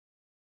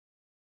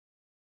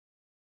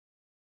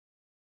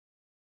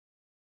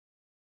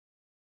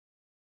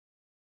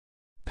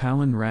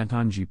Palan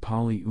Ratanji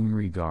Polly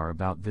Umrigar.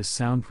 About this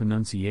sound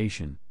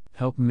pronunciation,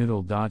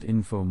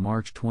 helpmiddle.info.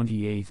 March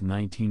 28,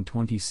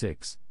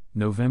 1926,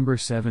 November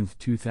 7,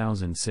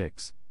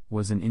 2006,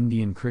 was an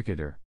Indian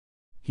cricketer.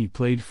 He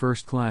played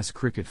first-class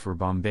cricket for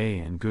Bombay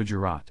and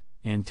Gujarat,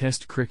 and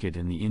Test cricket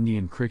in the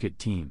Indian cricket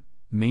team,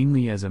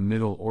 mainly as a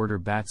middle-order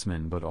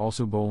batsman but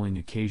also bowling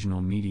occasional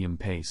medium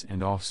pace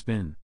and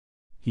off-spin.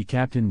 He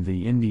captained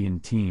the Indian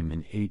team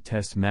in 8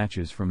 Test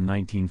matches from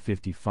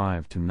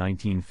 1955 to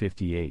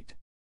 1958.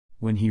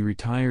 When he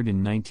retired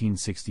in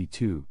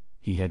 1962,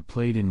 he had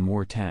played in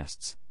more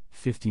Tests,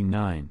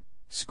 59,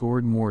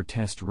 scored more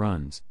Test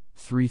runs,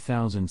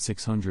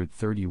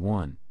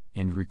 3,631,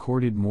 and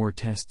recorded more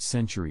Test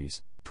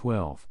centuries,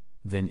 12,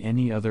 than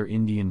any other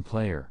Indian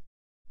player.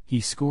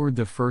 He scored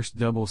the first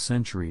double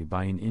century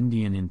by an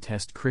Indian in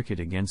Test cricket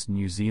against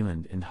New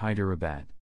Zealand and Hyderabad.